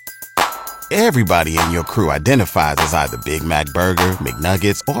Everybody in your crew identifies as either Big Mac Burger,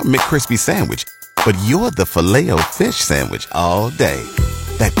 McNuggets, or McCrispy Sandwich. But you're the Filet-O-Fish Sandwich all day.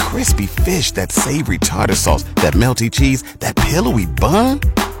 That crispy fish, that savory tartar sauce, that melty cheese, that pillowy bun.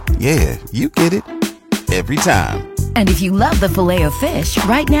 Yeah, you get it. Every time. And if you love the Filet-O-Fish,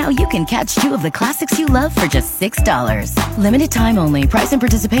 right now you can catch two of the classics you love for just $6. Limited time only. Price and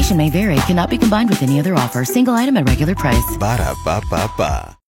participation may vary. Cannot be combined with any other offer. Single item at regular price.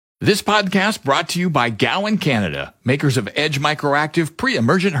 Ba-da-ba-ba-ba. This podcast brought to you by Gowan Canada, makers of Edge Microactive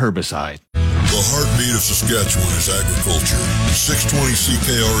pre-emergent herbicide. The heartbeat of Saskatchewan is agriculture. 620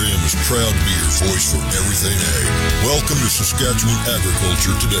 CKRM is proud to be your voice for everything ag. Welcome to Saskatchewan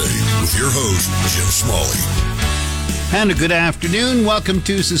Agriculture Today with your host, Jim Smalley. And a good afternoon. Welcome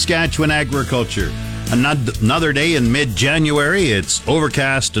to Saskatchewan Agriculture. Another day in mid-January. It's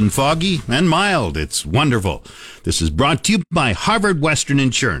overcast and foggy and mild. It's wonderful. This is brought to you by Harvard Western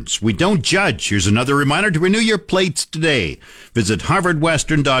Insurance. We don't judge. Here's another reminder to renew your plates today. Visit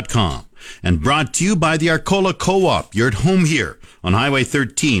harvardwestern.com. And brought to you by the Arcola Co-op. You're at home here on Highway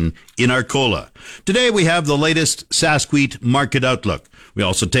 13 in Arcola. Today we have the latest Saskatchewan market outlook. We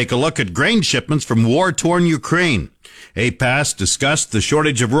also take a look at grain shipments from war-torn Ukraine. APAS discussed the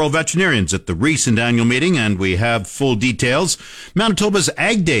shortage of rural veterinarians at the recent annual meeting, and we have full details. Manitoba's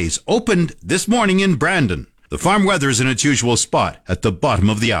Ag Days opened this morning in Brandon. The farm weather is in its usual spot at the bottom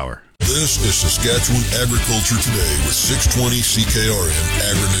of the hour. This is Saskatchewan Agriculture Today with 620 CKRM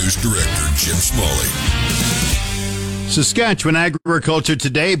Agri-News Director Jim Smalley. Saskatchewan Agriculture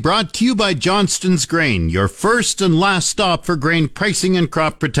Today brought to you by Johnston's Grain, your first and last stop for grain pricing and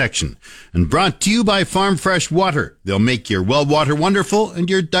crop protection. And brought to you by Farm Fresh Water. They'll make your well water wonderful and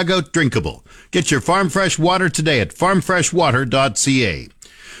your dugout drinkable. Get your Farm Fresh Water today at farmfreshwater.ca.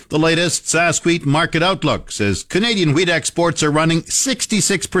 The latest Saskatchewan market outlook says Canadian wheat exports are running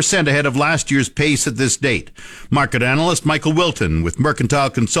 66% ahead of last year's pace at this date. Market analyst Michael Wilton with Mercantile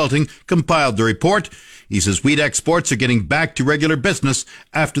Consulting compiled the report. He says wheat exports are getting back to regular business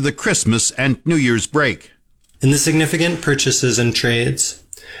after the Christmas and New Year's break. In the significant purchases and trades,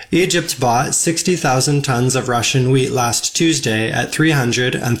 Egypt bought 60,000 tons of Russian wheat last Tuesday at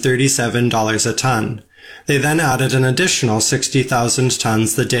 $337 a ton. They then added an additional 60,000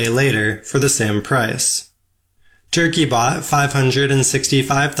 tons the day later for the same price. Turkey bought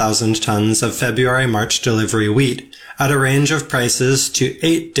 565,000 tons of February-March delivery wheat at a range of prices to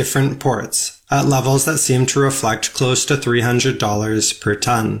 8 different ports at levels that seem to reflect close to $300 per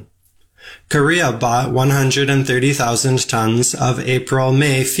ton. Korea bought 130,000 tons of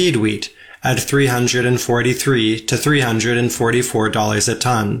April-May feed wheat at $343 to $344 a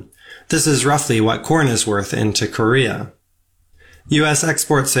ton. This is roughly what corn is worth into Korea. U.S.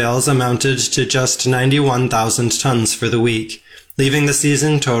 export sales amounted to just 91,000 tons for the week, leaving the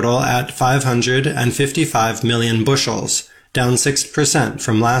season total at 555 million bushels, down 6%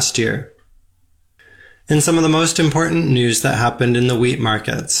 from last year. In some of the most important news that happened in the wheat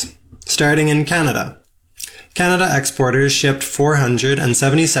markets, starting in Canada. Canada exporters shipped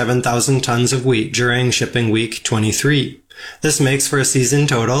 477,000 tons of wheat during shipping week 23. This makes for a season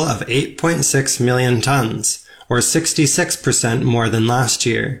total of 8.6 million tons, or 66% more than last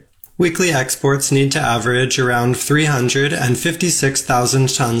year. Weekly exports need to average around 356,000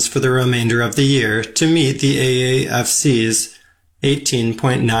 tons for the remainder of the year to meet the AAFC's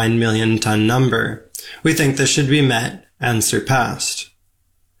 18.9 million ton number. We think this should be met and surpassed.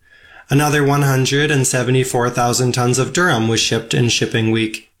 Another 174,000 tons of durum was shipped in shipping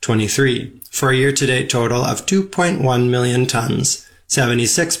week 23, for a year-to-date total of 2.1 million tons,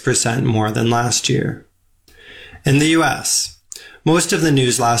 76% more than last year. In the U.S., most of the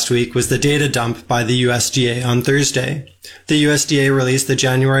news last week was the data dump by the USDA on Thursday. The USDA released the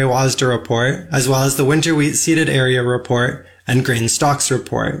January WASDE report, as well as the winter wheat seeded area report and grain stocks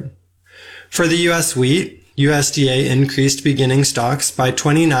report. For the U.S. wheat, USDA increased beginning stocks by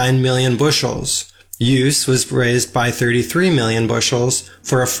 29 million bushels. Use was raised by 33 million bushels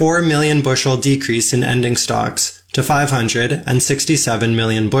for a 4 million bushel decrease in ending stocks to 567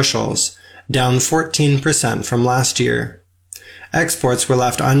 million bushels, down 14% from last year. Exports were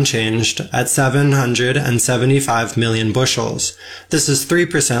left unchanged at 775 million bushels. This is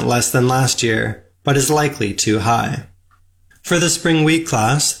 3% less than last year, but is likely too high. For the spring wheat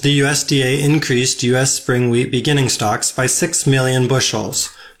class, the USDA increased U.S. spring wheat beginning stocks by 6 million bushels.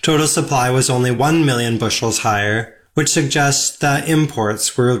 Total supply was only 1 million bushels higher, which suggests that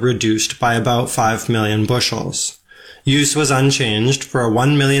imports were reduced by about 5 million bushels. Use was unchanged for a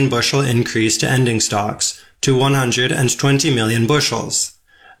 1 million bushel increase to ending stocks to 120 million bushels,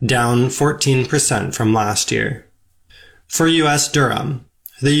 down 14% from last year. For U.S. durum,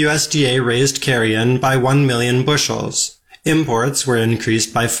 The USDA raised carrion by 1 million bushels. Imports were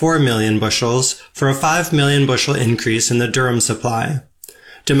increased by 4 million bushels for a 5 million bushel increase in the durum supply.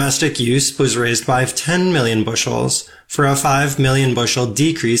 Domestic use was raised by 10 million bushels for a 5 million bushel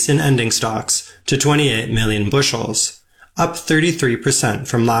decrease in ending stocks to 28 million bushels, up 33%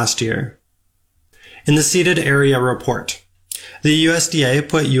 from last year. In the seeded area report, the USDA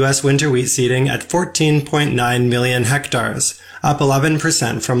put U.S. winter wheat seeding at 14.9 million hectares, up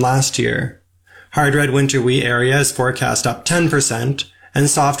 11% from last year. Hard red winter wheat area is forecast up 10%, and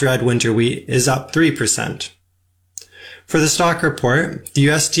soft red winter wheat is up 3%. For the stock report, the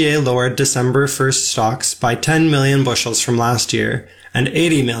USDA lowered December 1st stocks by 10 million bushels from last year, and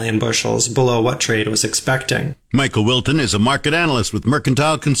 80 million bushels below what trade was expecting. Michael Wilton is a market analyst with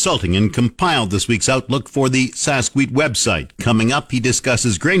Mercantile Consulting and compiled this week's outlook for the Sask Wheat website. Coming up, he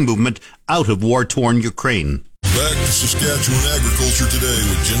discusses grain movement out of war-torn Ukraine. Back to Saskatchewan Agriculture Today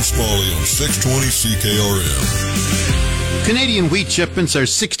with Jim Smalley on 620 CKRM. Canadian wheat shipments are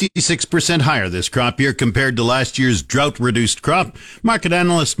 66% higher this crop year compared to last year's drought-reduced crop. Market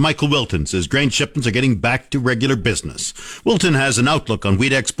analyst Michael Wilton says grain shipments are getting back to regular business. Wilton has an outlook on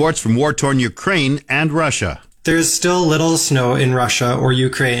wheat exports from war-torn Ukraine and Russia. There is still little snow in Russia or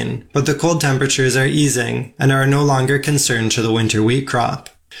Ukraine, but the cold temperatures are easing and are no longer concern to the winter wheat crop.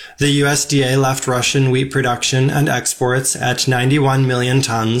 The USDA left Russian wheat production and exports at 91 million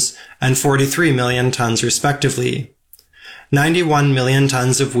tons and 43 million tons respectively. 91 million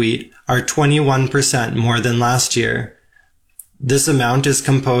tons of wheat are 21% more than last year. This amount is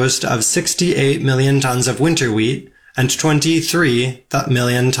composed of 68 million tons of winter wheat and 23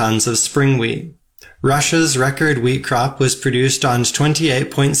 million tons of spring wheat. Russia's record wheat crop was produced on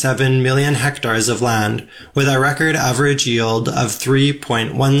 28.7 million hectares of land, with a record average yield of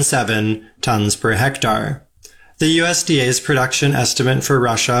 3.17 tons per hectare. The USDA's production estimate for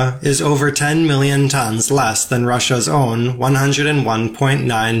Russia is over 10 million tons less than Russia's own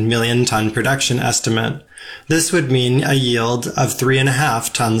 101.9 million ton production estimate. This would mean a yield of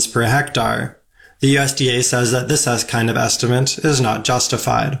 3.5 tons per hectare. The USDA says that this kind of estimate is not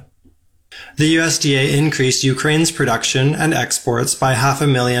justified. The USDA increased Ukraine's production and exports by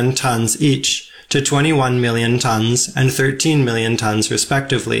 500,000 tons each to 21 million tons and 13 million tons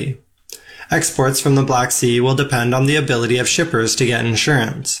respectively. Exports from the Black Sea will depend on the ability of shippers to get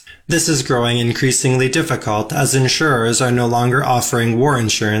insurance. This is growing increasingly difficult as insurers are no longer offering war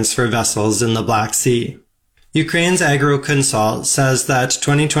insurance for vessels in the Black Sea. Ukraine's AgroConsult says that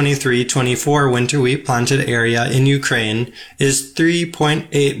 2023-24 winter wheat planted area in Ukraine is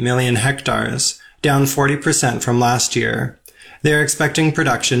 3.8 million hectares, down 40% from last year. They are expecting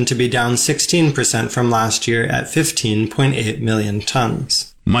production to be down 16% from last year at 15.8 million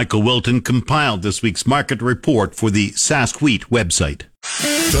tons. Michael Wilton compiled this week's market report for the Sask Wheat website.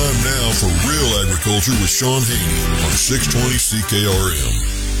 Time now for Real Agriculture with Sean Haney on 620 CKRM.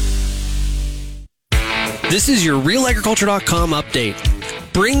 This is your RealAgriculture.com update.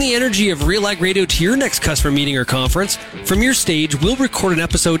 Bring the energy of Real Ag Radio to your next customer meeting or conference. From your stage, we'll record an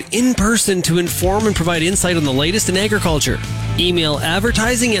episode in person to inform and provide insight on the latest in agriculture. Email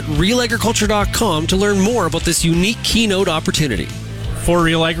advertising@realagriculture.com to learn more about this unique keynote opportunity. For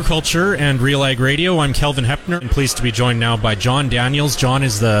Real Agriculture and Real Ag Radio, I'm Kelvin Hepner. I'm pleased to be joined now by John Daniels. John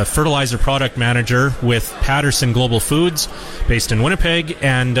is the Fertilizer Product Manager with Patterson Global Foods, based in Winnipeg.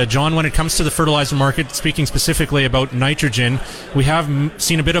 And John, when it comes to the fertilizer market, speaking specifically about nitrogen, we have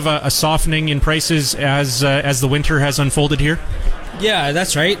seen a bit of a softening in prices as the winter has unfolded here. Yeah,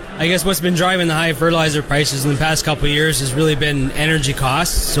 that's right. I guess what's been driving the high fertilizer prices in the past couple of years has really been energy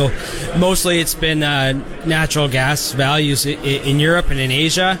costs. So mostly it's been natural gas values in Europe and in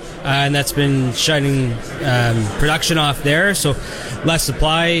Asia, and that's been shutting production off there. So less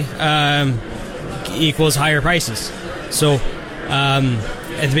supply equals higher prices. So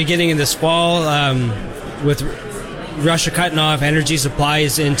at the beginning of this fall, with Russia cutting off energy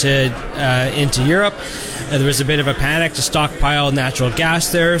supplies into Europe, there was a bit of a panic to stockpile natural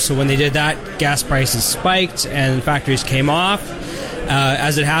gas there. So when they did that, gas prices spiked and factories came off.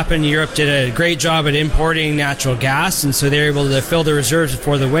 As it happened, Europe did a great job at importing natural gas, and so they were able to fill the reserves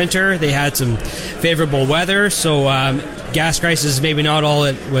before the winter. They had some favorable weather, so gas prices maybe not all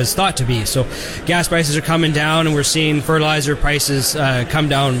it was thought to be. So gas prices are coming down, and we're seeing fertilizer prices come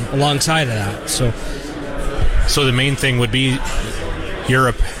down alongside of that. So the main thing would be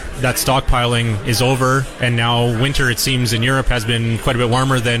Europe that stockpiling is over, and now winter, it seems, in Europe has been quite a bit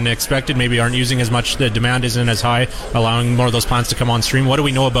warmer than expected. Maybe aren't using as much, the demand isn't as high, allowing more of those plants to come on stream. What do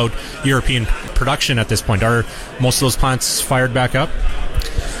we know about European production at this point? Are most of those plants fired back up?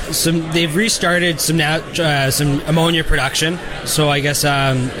 They've restarted some ammonia production. So I guess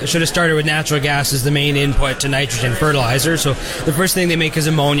it should have started with natural gas as the main input to nitrogen fertilizer. So the first thing they make is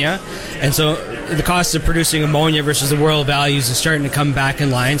ammonia, and so the cost of producing ammonia versus the world values is starting to come back in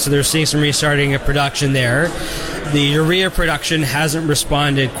line. So they're seeing some restarting of production there. The urea production hasn't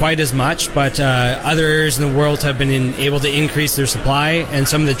responded quite as much, but other areas in the world have been able to increase their supply, and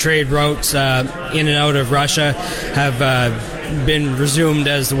some of the trade routes in and out of Russia have been resumed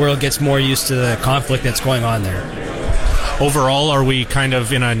as the world gets more used to the conflict that's going on there. Overall, are we kind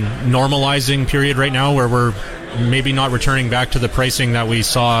of in a normalizing period right now where we're maybe not returning back to the pricing that we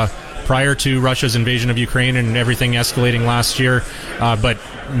saw prior to Russia's invasion of Ukraine and everything escalating last year, but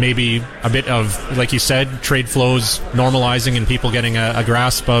maybe a bit of, like you said, trade flows normalizing and people getting a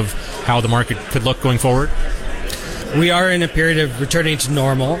grasp of how the market could look going forward? We are in a period of returning to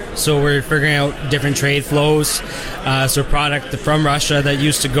normal, so we're figuring out different trade flows. So product from Russia that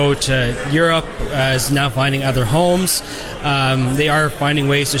used to go to Europe is now finding other homes. They are finding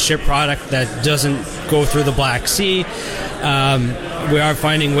ways to ship product that doesn't go through the Black Sea. We are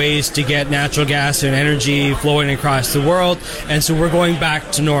finding ways to get natural gas and energy flowing across the world, and so we're going back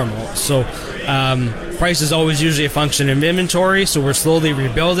to normal. So price is always usually a function of inventory, so we're slowly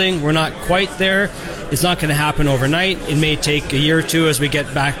rebuilding. We're not quite there. It's not going to happen overnight. It may take a year or two as we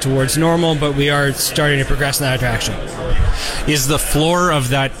get back towards normal, but we are starting to progress in that direction. Is the floor of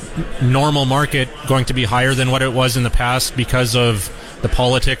that normal market going to be higher than what it was in the past because of the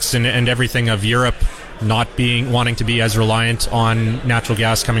politics and everything of Europe not wanting to be as reliant on natural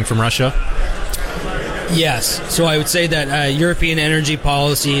gas coming from Russia? Yes. So I would say that European energy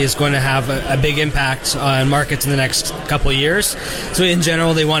policy is going to have a big impact on markets in the next couple of years. So in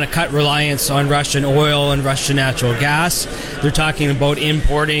general, they want to cut reliance on Russian oil and Russian natural gas. They're talking about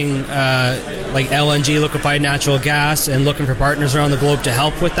importing like LNG, liquefied natural gas, and looking for partners around the globe to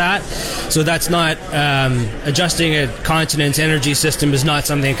help with that. So that's not adjusting a continent's energy system is not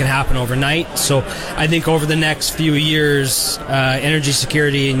something that can happen overnight. So I think over the next few years, energy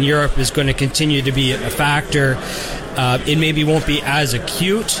security in Europe is going to continue to be a factor. It maybe won't be as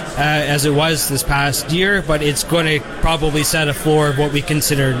acute as it was this past year, but it's going to probably set a floor of what we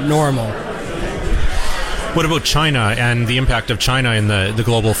consider normal. What about China and the impact of China in the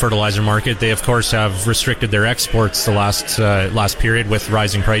global fertilizer market? They, of course, have restricted their exports the last period with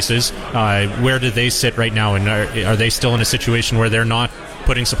rising prices. Where do they sit right now, and are they still in a situation where they're not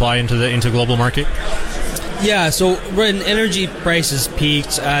putting supply into global market? Yeah, so when energy prices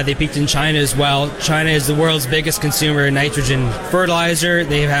peaked, they peaked in China as well. China is the world's biggest consumer of nitrogen fertilizer.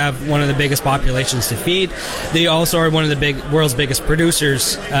 They have one of the biggest populations to feed. They also are one of the world's biggest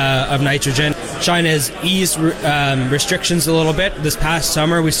producers of nitrogen. China has eased restrictions a little bit. This past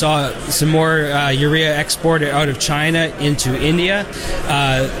summer, we saw some more urea exported out of China into India.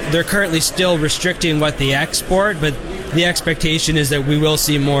 They're currently still restricting what they export, but the expectation is that we will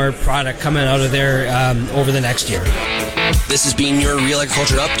see more product coming out of there over the next year. This has been your Real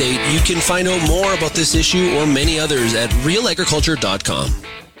Agriculture Update. You can find out more about this issue or many others at realagriculture.com.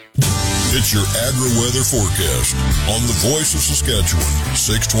 It's your agri-weather forecast on the Voice of Saskatchewan,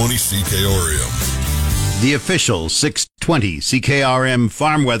 620 CKRM. The official 620 CKRM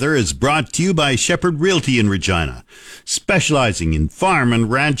farm weather is brought to you by Shepherd Realty in Regina, specializing in farm and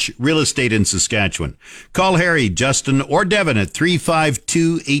ranch real estate in Saskatchewan. Call Harry, Justin, or Devin at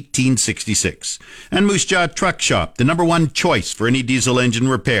 352-1866. And Moose Jaw Truck Shop, the #1 choice for any diesel engine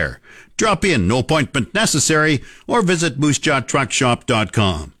repair. Drop in, no appointment necessary, or visit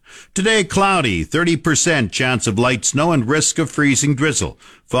moosejawtruckshop.com. Today, cloudy, 30% chance of light snow and risk of freezing drizzle.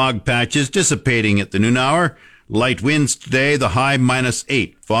 Fog patches dissipating at the noon hour. Light winds today, the high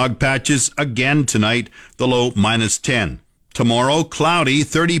 -8. Fog patches again tonight, the low -10. Tomorrow, cloudy,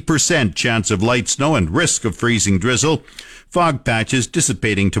 30% chance of light snow and risk of freezing drizzle. Fog patches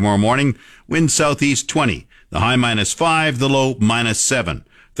dissipating tomorrow morning. Wind southeast 20, the high -5, the low -7.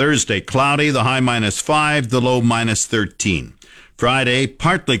 Thursday, cloudy, the high -5, the low -13. Friday,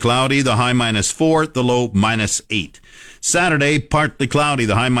 partly cloudy, the high -4, the low -8. Saturday, partly cloudy,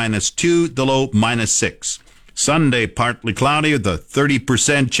 the high -2, the low -6. Sunday, partly cloudy with a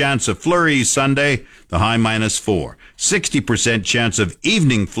 30% chance of flurries Sunday, the high -4. 60% chance of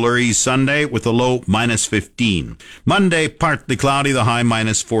evening flurries Sunday with a low -15. Monday, partly cloudy, the high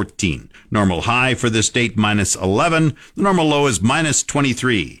 -14. Normal high for this date -11. The normal low is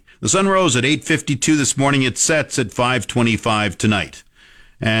 -23. The sun rose at 8:52 this morning. It sets at 5:25 tonight.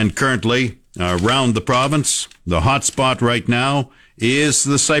 And currently, around the province, the hot spot right now is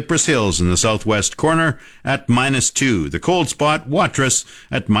the Cypress Hills in the southwest corner at -2. The cold spot, Watrous,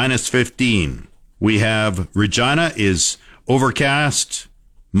 at -15. We have Regina is overcast,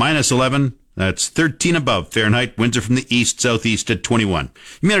 -11. That's 13 above Fahrenheit. Winds are from the east-southeast at 21.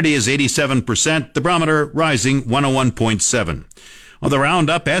 Humidity is 87%. The barometer rising 101.7. On the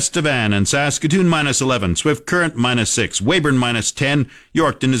roundup, Estevan and Saskatoon -11. Swift Current -6. Weyburn -10.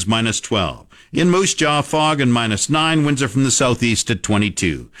 Yorkton is -12. In Moose Jaw, fog and -9. Winds are from the southeast at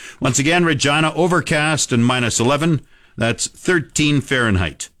 22. Once again, Regina overcast and -11. That's 13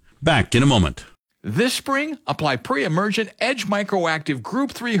 Fahrenheit. Back in a moment. This spring, apply pre-emergent Edge Microactive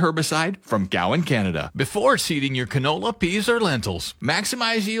Group 3 herbicide from Gowan, Canada, before seeding your canola, peas, or lentils.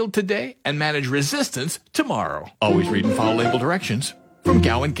 Maximize yield today and manage resistance tomorrow. Always read and follow label directions from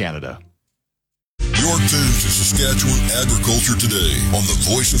Gowan, Canada. You're tuned to Saskatchewan Agriculture Today on the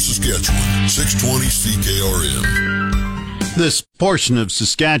Voice of Saskatchewan, 620 CKRM. This portion of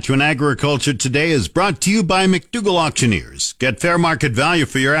Saskatchewan Agriculture Today is brought to you by McDougall Auctioneers. Get fair market value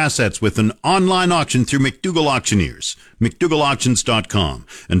for your assets with an online auction through McDougall Auctioneers, McDougallAuctions.com.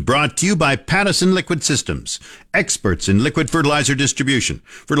 And brought to you by Pattison Liquid Systems, experts in liquid fertilizer distribution.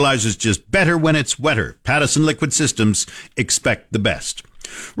 Fertilizer's just better when it's wetter. Pattison Liquid Systems, expect the best.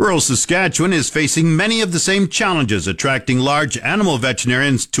 Rural Saskatchewan is facing many of the same challenges attracting large animal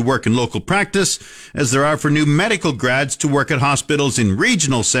veterinarians to work in local practice as there are for new medical grads to work at hospitals in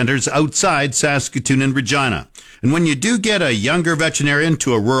regional centers outside Saskatoon and Regina. And when you do get a younger veterinarian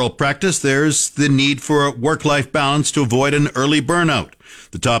to a rural practice, there's the need for a work-life balance to avoid an early burnout.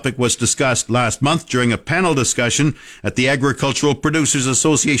 The topic was discussed last month during a panel discussion at the Agricultural Producers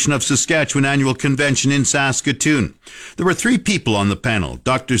Association of Saskatchewan Annual Convention in Saskatoon. There were 3 people on the panel: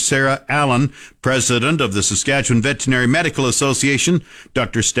 Dr. Sarah Allen, President of the Saskatchewan Veterinary Medical Association;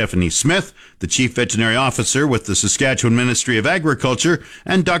 Dr. Stephanie Smith, the Chief Veterinary Officer with the Saskatchewan Ministry of Agriculture;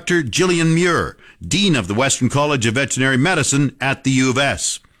 and Dr. Gillian Muir, Dean of the Western College of Veterinary Medicine at the U of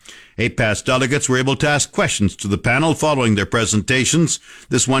S. APAS delegates were able to ask questions to the panel following their presentations.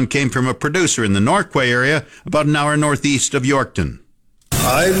 This one came from a producer in the Norquay area, about an hour northeast of Yorkton.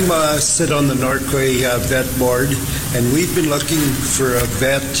 I sit on the Norquay vet board, and we've been looking for a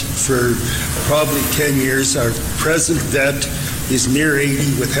vet for probably 10 years. Our present vet is near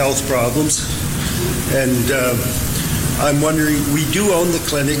 80 with health problems, and I'm wondering, we do own the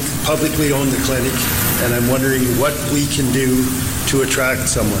clinic, publicly own the clinic, and I'm wondering what we can do to attract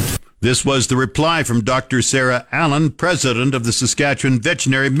someone. This was the reply from Dr. Sarah Allen, President of the Saskatchewan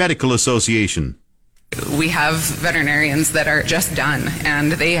Veterinary Medical Association. We have veterinarians that are just done,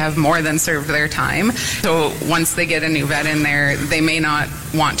 and they have more than served their time. So once they get a new vet in there, they may not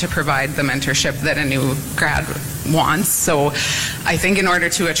want to provide the mentorship that a new grad wants. So I think in order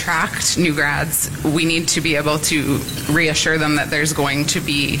to attract new grads, we need to be able to reassure them that there's going to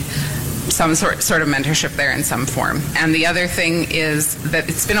be some sort of mentorship there in some form. And the other thing is that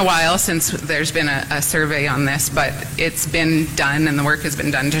it's been a while since there's been a survey on this, but it's been done and the work has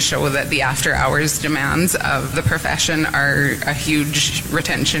been done to show that the after hours demands of the profession are a huge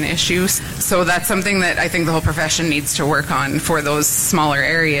retention issue. So that's something that I think the whole profession needs to work on for those smaller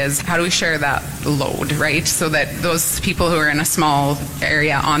areas. How do we share that load, right? So that those people who are in a small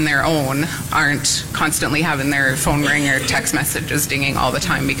area on their own aren't constantly having their phone ring or text messages dinging all the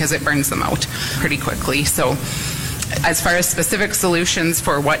time, because it burns them out pretty quickly. So as far as specific solutions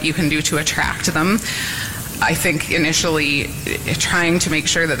for what you can do to attract them, I think initially trying to make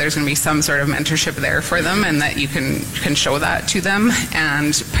sure that there's going to be some sort of mentorship there for them and that you can show that to them,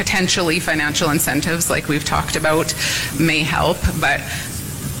 and potentially financial incentives like we've talked about may help, but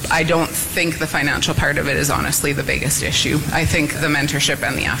I don't think the financial part of it is honestly the biggest issue. I think the mentorship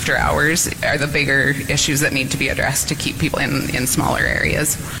and the after hours are the bigger issues that need to be addressed to keep people in smaller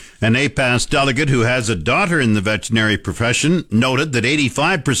areas. An APAS delegate who has a daughter in the veterinary profession noted that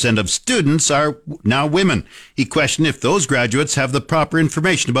 85% of students are now women. He questioned if those graduates have the proper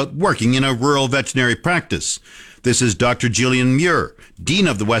information about working in a rural veterinary practice. This is Dr. Gillian Muir, Dean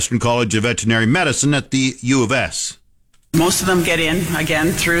of the Western College of Veterinary Medicine at the U of S. Most of them get in,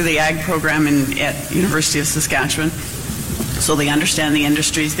 again, through the ag program at University of Saskatchewan. So they understand the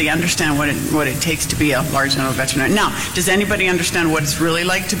industries, they understand what it takes to be a large animal veterinarian. Now, does anybody understand what it's really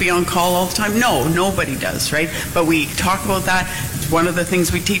like to be on call all the time? No, nobody does, right? But we talk about that. It's one of the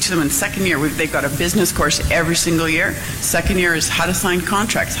things we teach them in second year. They've got a business course every single year. Second year is how to sign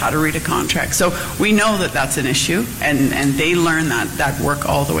contracts, how to read a contract. So we know that that's an issue, and they learn that work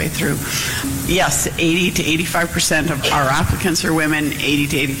all the way through. Yes, 80 to 85% of our applicants are women, 80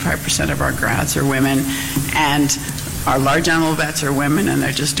 to 85% of our grads are women, and Our large animal vets are women, and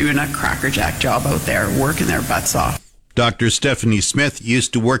they're just doing a crackerjack job out there, working their butts off. Dr. Stephanie Smith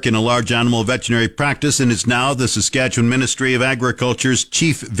used to work in a large animal veterinary practice and is now the Saskatchewan Ministry of Agriculture's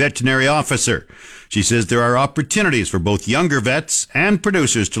Chief Veterinary Officer. She says there are opportunities for both younger vets and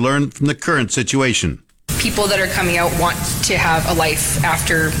producers to learn from the current situation. People that are coming out want to have a life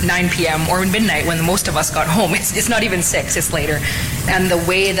after 9 p.m. or midnight when most of us got home. It's not even 6, it's later. And the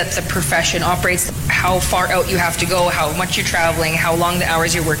way that the profession operates, how far out you have to go, how much you're traveling, how long the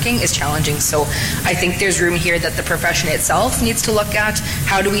hours you're working is challenging. So I think there's room here that the profession itself needs to look at.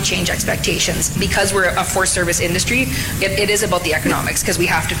 How do we change expectations? Because we're a for-service industry, it is about the economics, because we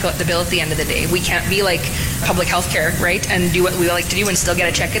have to foot the bill at the end of the day. We can't be like public health care, right, and do what we like to do and still get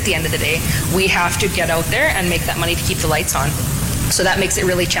a check at the end of the day. We have to get out there and make that money to keep the lights on. So that makes it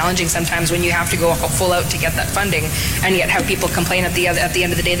really challenging sometimes when you have to go full out to get that funding and yet have people complain at the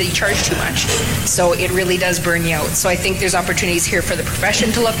end of the day that you charge too much. So it really does burn you out. So I think there's opportunities here for the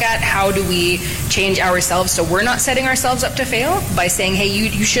profession to look at. How do we change ourselves so we're not setting ourselves up to fail by saying, hey,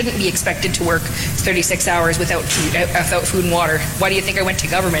 you shouldn't be expected to work 36 hours without food and water. Why do you think I went to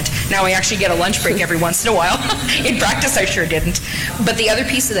government? Now I actually get a lunch break every once in a while. In practice, I sure didn't. But the other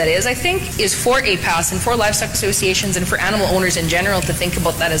piece of that is, I think, is for APAS and for livestock associations and for animal owners in general to think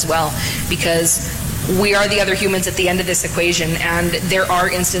about that as well, because we are the other humans at the end of this equation, and there are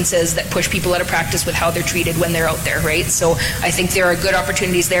instances that push people out of practice with how they're treated when they're out there, right? So I think there are good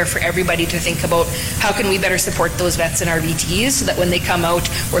opportunities there for everybody to think about how can we better support those vets and our VTs so that when they come out,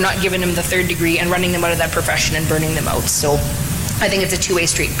 we're not giving them the third degree and running them out of that profession and burning them out. So I think it's a two-way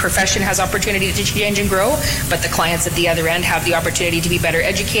street. Profession has opportunity to change and grow, but the clients at the other end have the opportunity to be better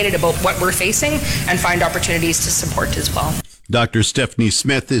educated about what we're facing and find opportunities to support as well. Dr. Stephanie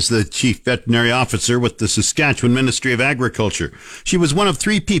Smith is the Chief Veterinary Officer with the Saskatchewan Ministry of Agriculture. She was one of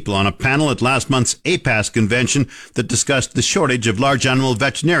 3 people on a panel at last month's APAS convention that discussed the shortage of large animal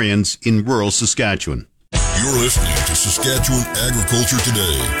veterinarians in rural Saskatchewan. You're listening to Saskatchewan Agriculture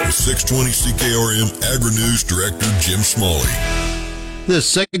Today with 620 CKRM Agri-News Director Jim Smalley. This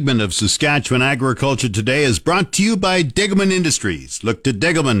segment of Saskatchewan Agriculture Today is brought to you by Degelman Industries. Look to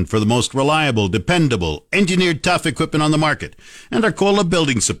Degelman for the most reliable, dependable, engineered tough equipment on the market. And Arcola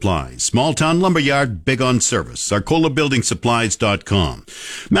Building Supplies, small town lumberyard, big on service. ArcolaBuildingSupplies.com.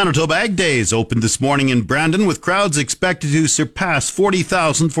 Manitoba Ag Days opened this morning in Brandon with crowds expected to surpass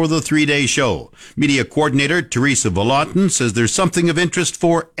 40,000 for the 3-day show. Media coordinator Teresa Volotin says there's something of interest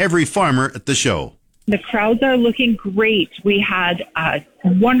for every farmer at the show. The crowds are looking great. We had a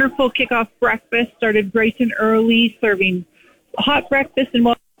wonderful kickoff breakfast, started bright and early, serving hot breakfast and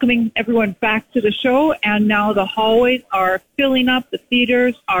welcoming everyone back to the show. And now the hallways are filling up, the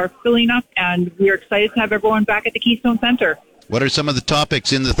theaters are filling up, and we're excited to have everyone back at the Keystone Center. What are some of the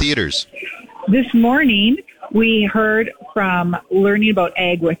topics in the theaters? This morning, we heard from learning about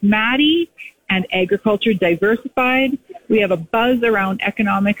ag with Maddie and agriculture diversified. We have a buzz around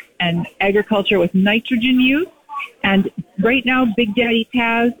economics and agriculture with nitrogen use. And right now, Big Daddy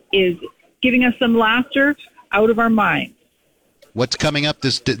Taz is giving us some laughter out of our minds. What's coming up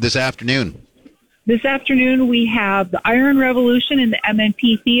this afternoon? This afternoon, we have the Iron Revolution in the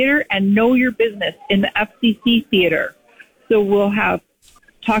MNP Theater and Know Your Business in the FCC Theater. So we'll have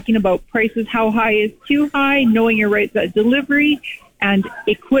talking about prices, how high is too high, knowing your rights at delivery, and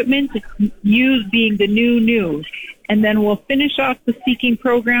equipment used being the new. And then we'll finish off the Seeking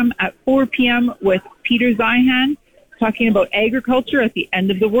program at 4 p.m. with Peter Zihan talking about agriculture at the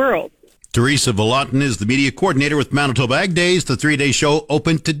end of the world. Teresa Volotin is the media coordinator with Manitoba Ag Days. The 3-day show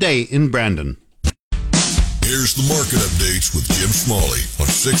opened today in Brandon. Here's the market updates with Jim Smalley on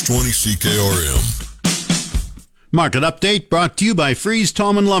 620 CKRM. Market update brought to you by Fries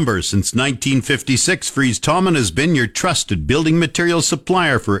Tallman Lumber. Since 1956, Fries Tallman has been your trusted building materials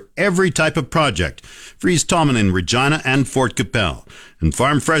supplier for every type of project. Fries Tallman in Regina and Fort Capel. And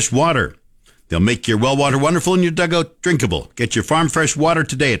Farm Fresh Water. They'll make your well water wonderful and your dugout drinkable. Get your Farm Fresh Water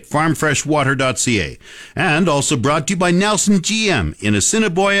today at farmfreshwater.ca. And also brought to you by Nelson GM in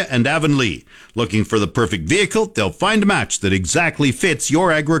Assiniboia and Avonlea. Looking for the perfect vehicle? They'll find a match that exactly fits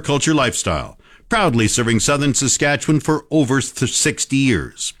your agriculture lifestyle. Proudly serving southern Saskatchewan for over 60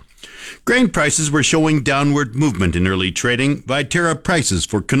 years. Grain prices were showing downward movement in early trading. Viterra prices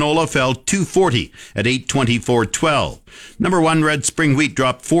for canola fell $2.40 at $824.12. Number 1 red spring wheat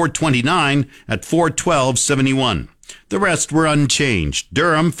dropped $4.29 at $412.71. The rest were unchanged.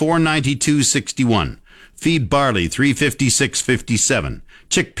 Durham $492.61. Feed barley $356.57.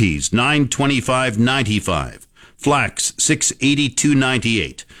 Chickpeas $925.95. Flax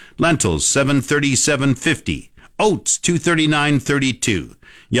 $682.98. Lentils $737.50. Oats, $239.32.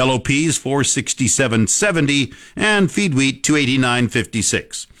 Yellow peas, $467.70. And feed wheat,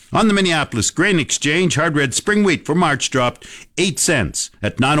 $289.56. On the Minneapolis Grain Exchange, hard red spring wheat for March dropped 8 cents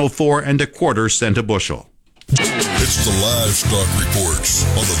at $9.0425 a bushel. It's the Livestock Reports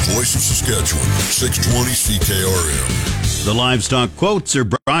on the Voice of Saskatchewan, 620 CKRM. The livestock quotes are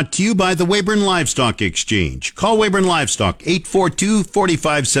brought to you by the Weyburn Livestock Exchange. Call Weyburn Livestock,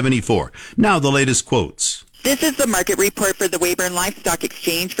 842-4574. Now the latest quotes. This is the market report for the Weyburn Livestock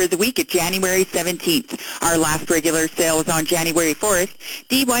Exchange for the week of January 17th. Our last regular sale was on January 4th.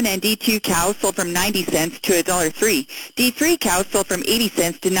 D1 and D2 cows sold from 90 cents to $1.03. D3 cows sold from 80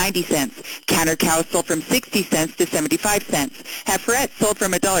 cents to 90 cents. Canner cows sold from 60 cents to 75 cents. Heiferettes sold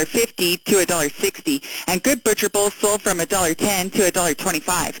from $1.50 to $1.60. And good butcher bulls sold from $1.10 to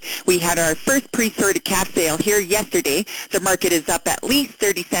 $1.25. We had our first pre-sorted calf sale here yesterday. The market is up at least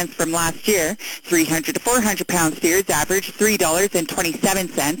 30 cents from last year. 300 to 400 pound steers averaged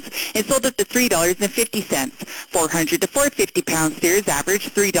 $3.27 and sold at the $3.50. 400 to 450 pound steers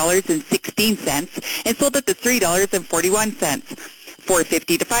averaged $3.16 and sold at the $3.41.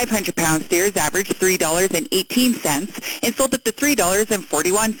 450 to 500 pound steers averaged $3.18 and sold at the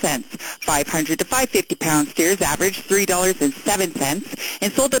 $3.41. 500 to 550 pound steers averaged $3.07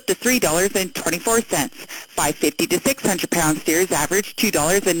 and sold at the $3.24. 550 to 600 pound steers averaged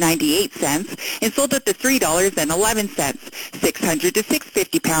 $2.98 and sold at the $3.11. 600 to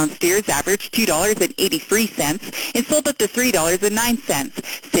 650 pound steers averaged $2.83 and sold at the $3.09.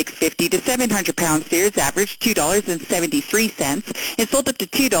 650 to 700 pound steers averaged $2.73 and sold up to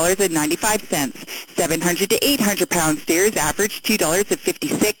 $2.95. 700 to 800 pound steers averaged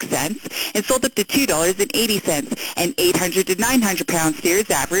 $2.56 and sold up to $2.80. And 800 to 900 pound steers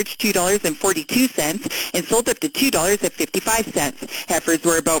averaged $2.42 and sold up to $2.55. Heifers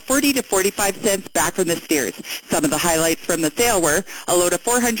were about 40 to 45 cents back from the steers. Some of the highlights from the sale were a load of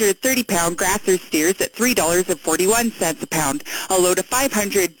 430 pound Grasser steers at $3.41 a pound, a load of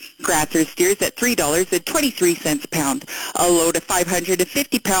 500 Grasser steers at $3.23 a pound, a load of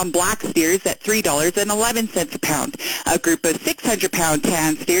 550 pound black steers at $3.11 a pound, a group of 600 pound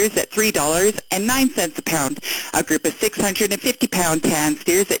tan steers at $3.09 a pound, a group of 650 pound tan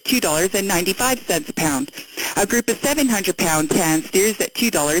steers at $2.95 a pound, a group of 700 pound tan steers at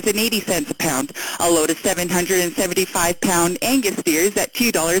 $2.80 a pound, a load of 775 pound Angus steers at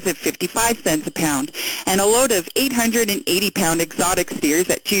 $2.55 a pound, and a load of 880 pound exotic steers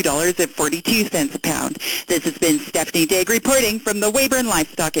at $2.42 a pound. This has been Stephanie Digg reporting from the Weyburn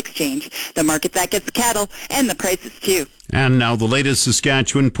Livestock Exchange, the market that gets cattle and the prices too. And now the latest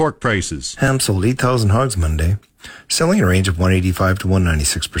Saskatchewan pork prices. Ham sold 8,000 hogs Monday, selling in a range of $185 to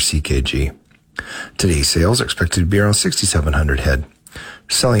 $196 per CKG. Today's sales are expected to be around 6,700 head,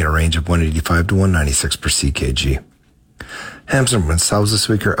 selling in a range of $185 to $196 per CKG. Hams and sows this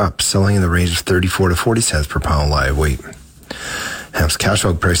week are up, selling in the range of 34 to 40 cents per pound live weight. Ham's cash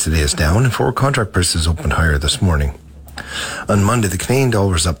hog price today is down, and forward contract prices opened higher this morning. On Monday, the Canadian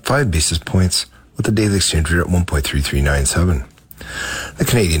dollar was up 5 basis points, with the daily exchange rate at 1.3397. The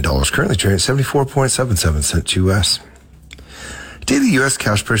Canadian dollar is currently trading at 74.77 cents U.S. Daily U.S.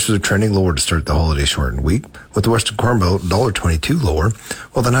 cash prices are trending lower to start the holiday shortened week, with the Western Corn Belt $1.22 lower,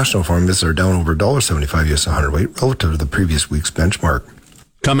 while the national farmers are down over $1.75 U.S. a hundredweight relative to the previous week's benchmark.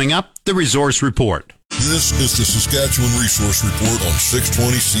 Coming up, the Resource Report. This is the Saskatchewan Resource Report on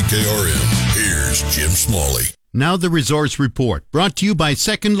 620 CKRM. Here's Jim Smalley. Now the Resource Report, brought to you by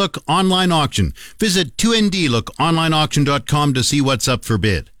Second Look Online Auction. Visit 2ndlookonlineauction.com to see what's up for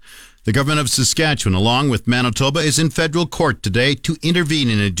bid. The government of Saskatchewan, along with Manitoba, is in federal court today to intervene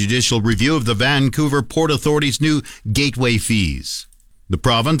in a judicial review of the Vancouver Port Authority's new gateway fees. The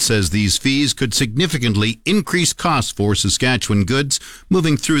province says these fees could significantly increase costs for Saskatchewan goods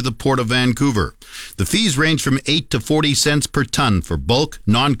moving through the Port of Vancouver. The fees range from 8 to 40 cents per ton for bulk,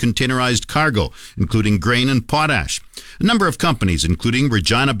 non-containerized cargo, including grain and potash. A number of companies, including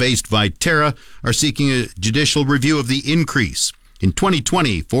Regina-based Viterra, are seeking a judicial review of the increase. In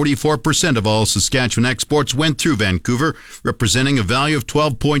 2020, 44% of all Saskatchewan exports went through Vancouver, representing a value of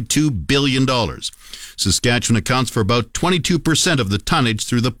 $12.2 billion. Saskatchewan accounts for about 22% of the tonnage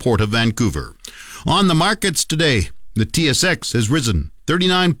through the Port of Vancouver. On the markets today, the TSX has risen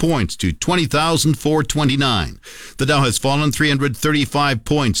 39 points to 20,429. The Dow has fallen 335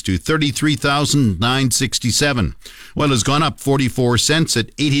 points to 33,967. Oil has gone up 44 cents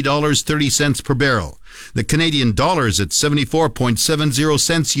at $80.30 per barrel. The Canadian dollar is at 74.70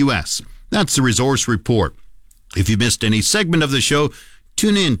 cents U.S. That's the Resource Report. If you missed any segment of the show,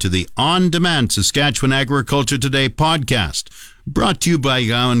 tune in to the On-Demand Saskatchewan Agriculture Today podcast. Brought to you by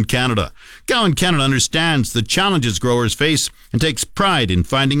Gowan Canada. Gowan Canada understands the challenges growers face and takes pride in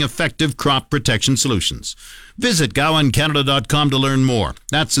finding effective crop protection solutions. Visit GowanCanada.com to learn more.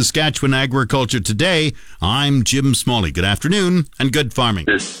 That's Saskatchewan Agriculture Today. I'm Jim Smalley. Good afternoon and good farming.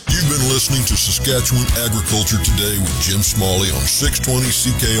 You've been listening to Saskatchewan Agriculture Today with Jim Smalley on 620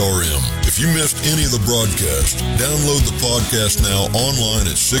 CKRM. If you missed any of the broadcast, download the podcast now online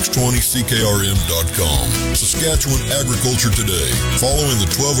at 620CKRM.com. Saskatchewan Agriculture Today, following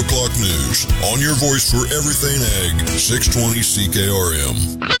the 12 o'clock news. On your voice for everything ag, 620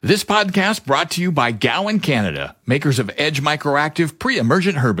 CKRM. This podcast brought to you by Gowan Canada, makers of Edge Microactive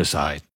pre-emergent herbicide.